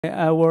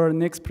Our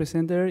next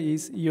presenter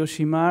is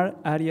Jhosimar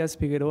Arias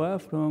Figueroa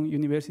from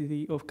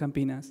University of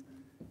Campinas.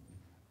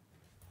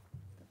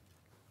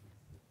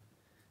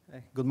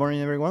 Good morning,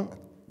 everyone.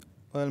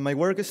 Well, my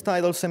work is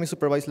titled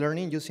Semi-Supervised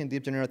Learning Using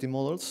Deep Generative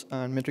Models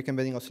and Metric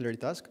Embedding Auxiliary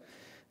Task.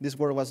 This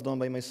work was done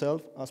by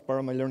myself as part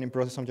of my learning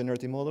process on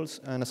generative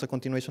models and as a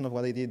continuation of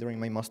what I did during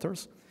my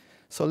master's.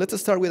 So let's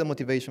start with the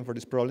motivation for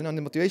this problem. And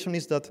the motivation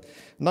is that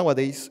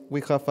nowadays we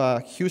have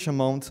a huge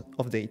amount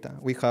of data.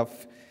 We have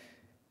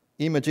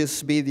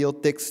images, video,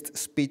 text,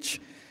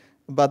 speech,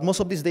 but most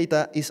of this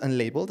data is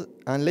unlabeled,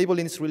 and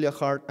labeling is really a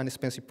hard and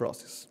expensive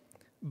process.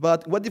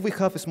 But what if we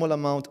have a small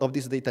amount of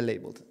this data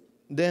labeled?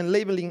 Then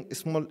labeling a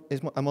small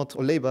amount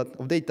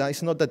of data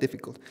is not that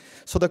difficult.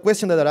 So the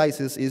question that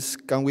arises is,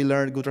 can we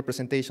learn good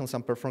representations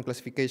and perform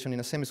classification in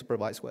a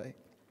semi-supervised way?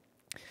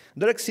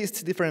 There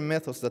exists different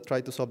methods that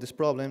try to solve this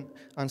problem,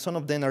 and some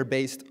of them are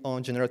based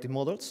on generative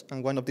models,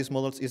 and one of these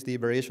models is the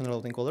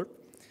variational autoencoder.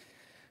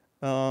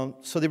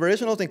 So the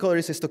variational autoencoder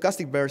is a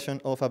stochastic version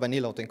of a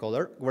vanilla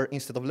autoencoder, where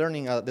instead of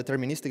learning a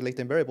deterministic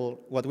latent variable,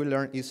 what we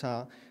learn is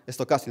a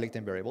stochastic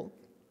latent variable,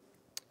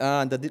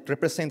 and that it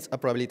represents a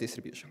probability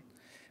distribution.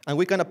 And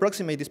we can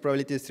approximate this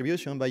probability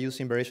distribution by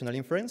using variational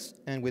inference,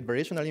 and with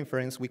variational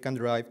inference, we can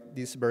derive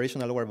this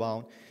variational lower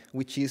bound,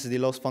 which is the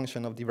loss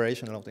function of the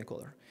variational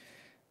autoencoder.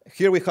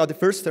 Here we have the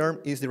first term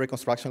is the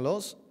reconstruction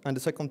loss, and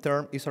the second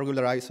term is a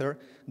regularizer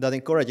that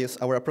encourages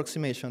our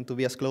approximation to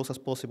be as close as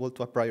possible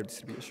to a prior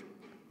distribution.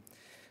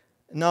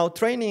 Now,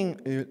 training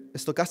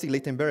stochastic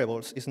latent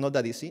variables is not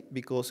that easy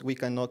because we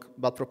cannot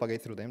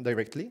backpropagate through them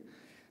directly,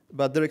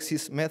 but there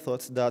exist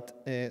methods that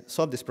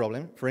solve this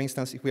problem. For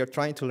instance, if we are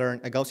trying to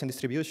learn a Gaussian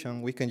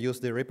distribution, we can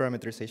use the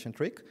reparameterization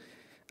trick.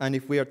 And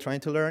if we are trying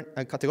to learn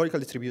a categorical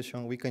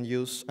distribution, we can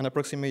use an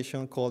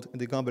approximation called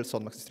the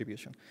Gumbel-Softmax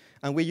distribution.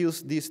 And we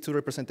use these two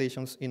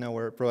representations in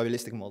our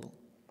probabilistic model.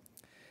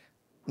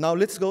 Now,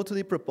 let's go to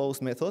the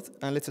proposed method,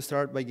 and let's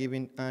start by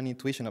giving an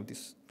intuition of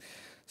this.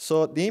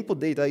 So the input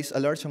data is a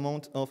large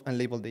amount of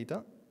unlabeled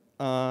data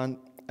and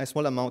a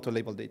small amount of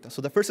labeled data.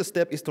 So the first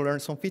step is to learn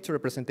some feature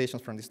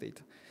representations from this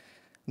data.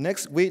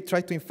 Next, we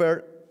try to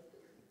infer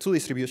two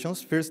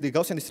distributions. First, the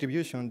Gaussian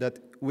distribution that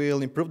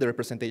will improve the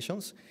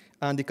representations,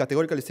 and the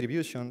categorical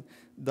distribution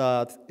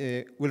that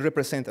will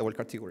represent our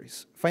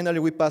categories. Finally,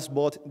 we pass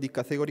both the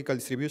categorical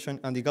distribution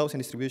and the Gaussian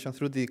distribution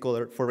through the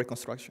decoder for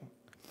reconstruction.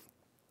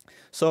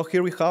 So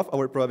here we have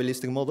our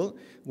probabilistic model,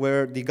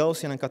 where the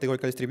Gaussian and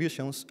categorical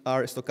distributions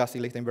are stochastic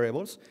latent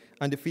variables,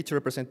 and the feature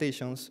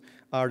representations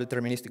are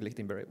deterministic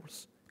latent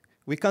variables.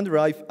 We can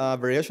derive a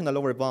variational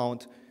lower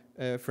bound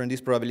from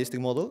this probabilistic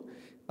model,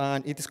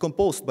 and it is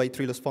composed by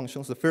three loss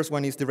functions. The first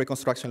one is the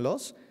reconstruction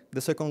loss.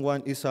 The second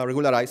one is a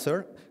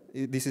regularizer.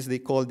 This is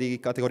called the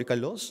categorical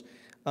loss.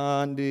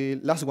 And the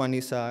last one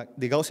is the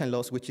Gaussian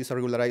loss, which is a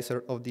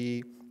regularizer of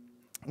the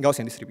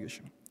Gaussian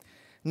distribution.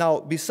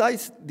 Now,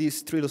 besides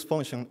these three loss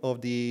functions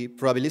of the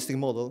probabilistic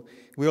model,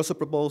 we also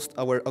proposed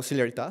our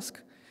auxiliary task,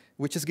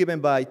 which is given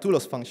by two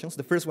loss functions.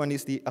 The first one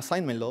is the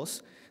assignment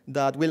loss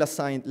that will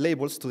assign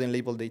labels to the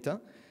unlabeled data,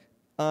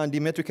 and the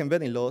metric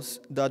embedding loss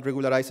that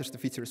regularizes the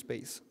feature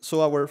space.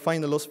 So our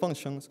final loss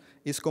functions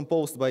is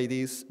composed by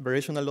this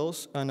variational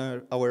loss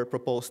and our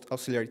proposed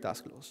auxiliary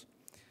task loss.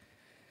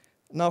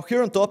 Now,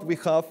 here on top, we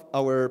have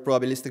our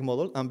probabilistic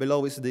model, and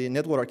below is the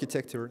network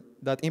architecture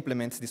that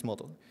implements this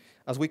model.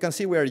 As we can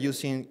see, we are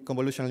using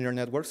convolutional neural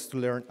networks to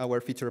learn our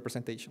feature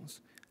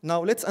representations.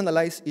 Now, let's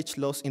analyze each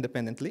loss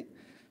independently.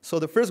 So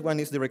the first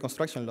one is the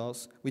reconstruction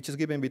loss, which is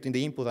given between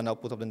the input and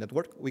output of the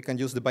network. We can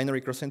use the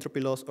binary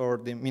cross-entropy loss or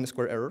the mean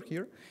square error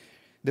here,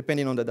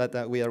 depending on the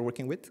data we are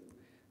working with.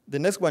 The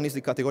next one is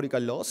the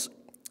categorical loss,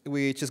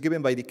 which is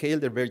given by the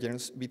KL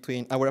divergence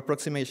between our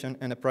approximation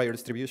and a prior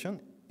distribution.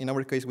 In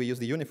our case, we use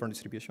the uniform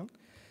distribution.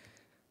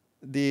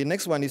 The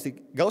next one is the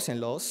Gaussian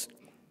loss,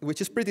 which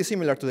is pretty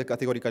similar to the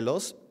categorical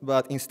loss,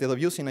 but instead of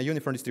using a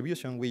uniform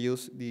distribution, we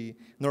use the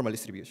normal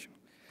distribution.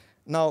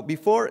 Now,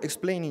 before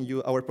explaining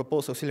you our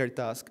proposed auxiliary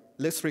task,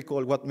 let's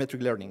recall what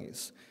metric learning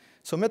is.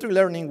 So metric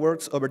learning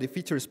works over the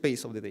feature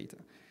space of the data.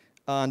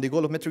 And the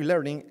goal of metric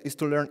learning is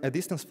to learn a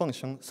distance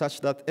function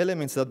such that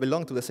elements that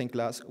belong to the same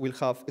class will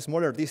have a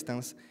smaller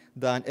distance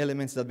than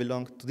elements that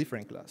belong to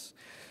different class.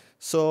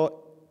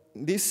 So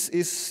this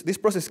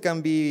process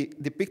can be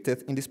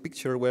depicted in this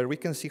picture, where we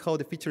can see how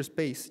the feature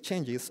space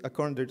changes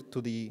according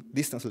to the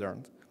distance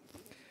learned.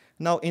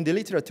 Now, in the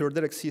literature,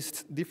 there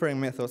exist different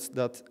methods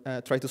that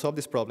try to solve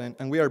this problem,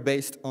 and we are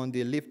based on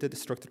the lifted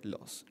structured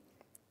loss.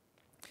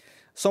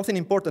 Something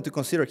important to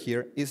consider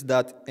here is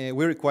that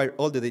we require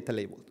all the data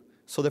labeled.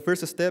 So the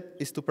first step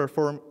is to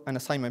perform an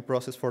assignment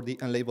process for the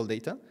unlabeled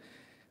data.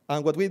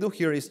 And what we do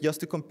here is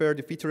just to compare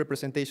the feature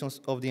representations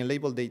of the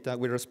unlabeled data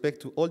with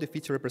respect to all the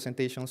feature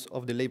representations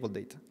of the labeled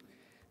data.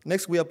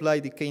 Next, we apply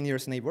the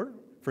k-nearest neighbor,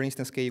 for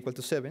instance, k equal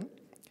to 7.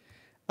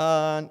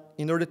 And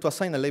in order to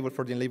assign a label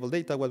for the unlabeled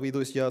data, what we do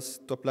is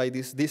just to apply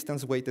this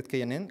distance-weighted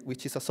KNN,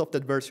 which is a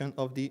softened version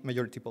of the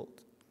majority vote.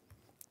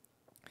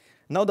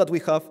 Now that we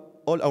have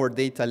all our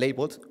data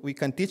labeled, we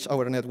can teach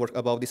our network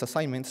about these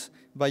assignments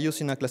by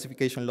using a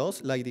classification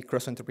loss like the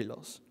cross-entropy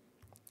loss.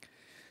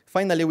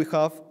 Finally, we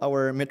have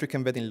our metric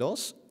embedding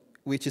loss,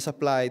 which is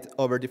applied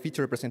over the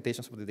feature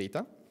representations of the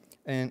data.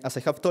 And as I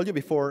have told you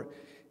before,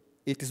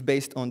 it is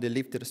based on the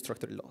lifted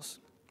structure loss.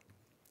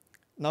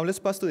 Now let's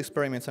pass to the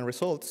experiments and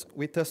results.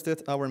 We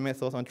tested our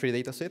method on 3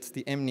 datasets,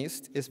 the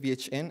MNIST,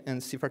 SVHN,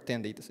 and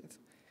CIFAR10 datasets.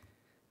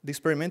 The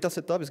experimental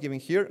setup is given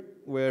here,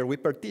 where we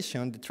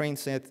partition the train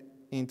set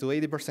into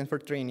 80% for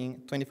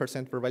training,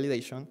 20% for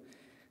validation.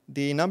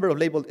 The number of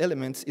labeled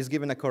elements is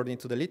given according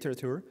to the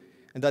literature,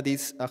 and that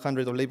is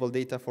 100 of labeled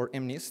data for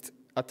MNIST,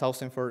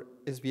 1,000 for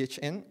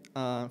SVHN,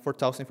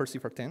 4,000 for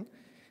CIFAR10.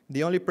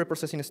 The only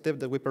preprocessing step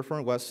that we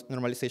performed was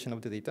normalization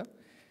of the data.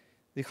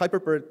 The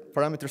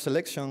hyperparameter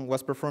selection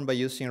was performed by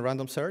using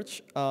random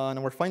search, and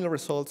our final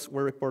results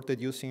were reported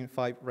using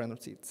 5 random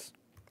seeds.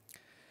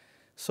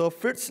 So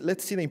first,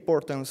 let's see the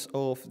importance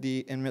of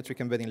the metric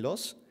embedding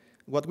loss.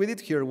 What we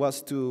did here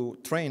was to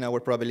train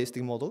our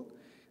probabilistic model.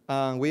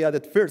 We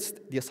added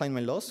first the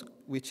assignment loss,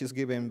 which is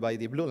given by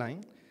the blue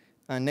line.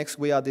 And next,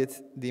 we added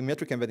the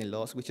metric embedding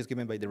loss, which is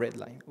given by the red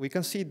line. We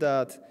can see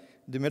that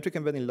the metric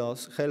embedding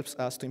loss helps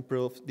us to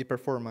improve the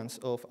performance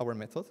of our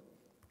method.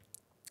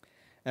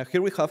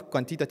 Here we have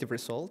quantitative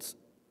results.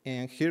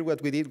 And here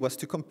what we did was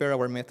to compare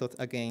our method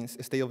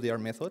against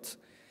state-of-the-art methods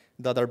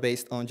that are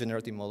based on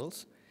generative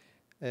models.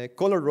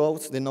 Colored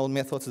rows denote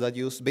methods that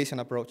use Bayesian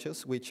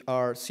approaches, which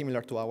are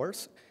similar to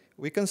ours.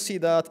 We can see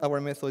that our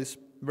method is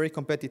very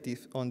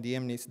competitive on the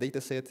MNIST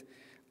dataset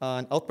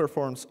and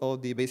outperforms all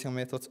the Bayesian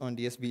methods on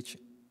the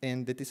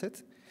SVHN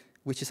dataset,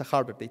 which is a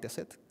Harvard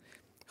dataset.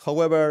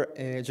 However,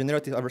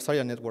 generative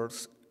adversarial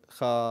networks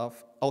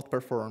have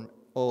outperformed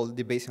all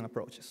the Bayesian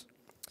approaches.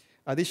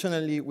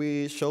 Additionally,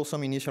 we show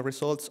some initial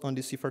results on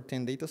the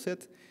CIFAR10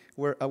 dataset,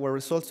 where our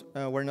results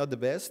were not the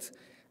best.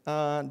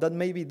 That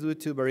may be due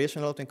to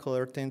variational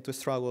autoencoder tend to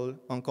struggle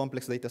on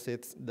complex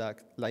datasets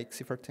like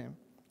CIFAR10.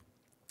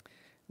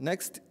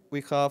 Next,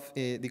 we have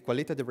the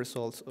qualitative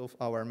results of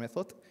our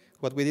method.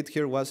 What we did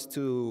here was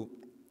to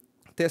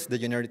test the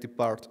generative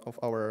part of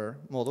our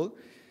model.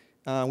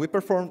 We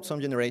performed some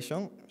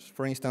generation,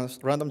 for instance,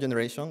 random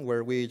generation,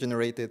 where we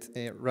generated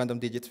random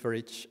digits for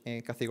each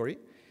category,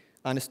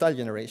 and style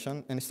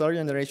generation. In style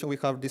generation, we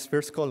have this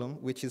first column,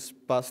 which is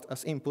passed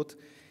as input,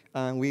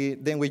 and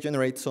then we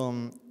generate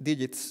some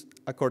digits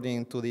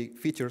according to the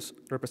features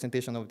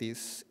representation of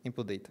this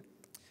input data.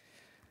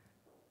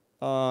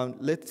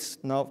 Let's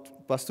now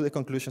pass to the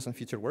conclusions and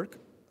future work.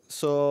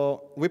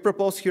 So we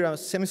propose here a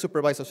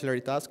semi-supervised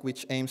auxiliary task,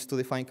 which aims to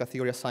define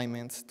category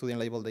assignments to the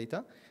unlabeled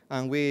data.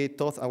 And we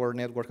taught our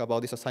network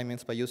about these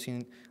assignments by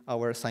using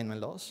our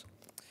assignment loss.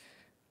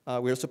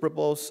 We also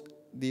propose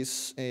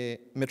this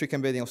metric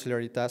embedding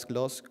auxiliary task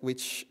loss,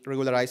 which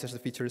regularizes the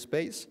feature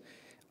space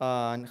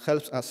and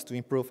helps us to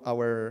improve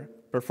our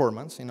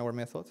performance in our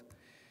method.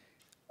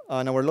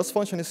 And our loss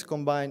function is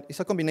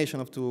a combination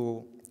of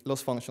 2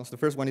 loss functions. The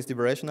first one is the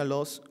variational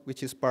loss,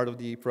 which is part of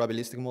the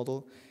probabilistic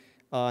model,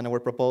 and our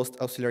proposed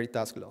auxiliary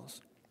task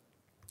loss.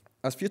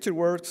 As future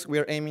works, we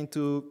are aiming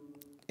to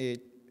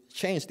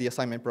change the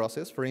assignment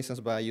process, for instance,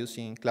 by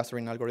using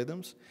clustering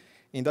algorithms.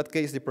 In that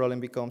case, the problem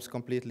becomes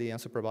completely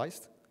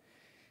unsupervised.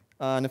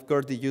 And of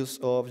course, the use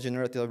of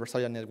generative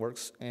adversarial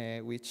networks,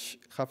 which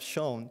have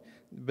shown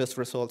the best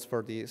results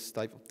for this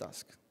type of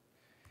task.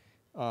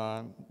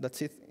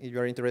 That's it. If you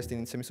are interested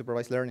in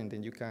semi-supervised learning,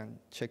 then you can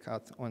check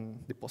out on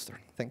the poster.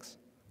 Thanks.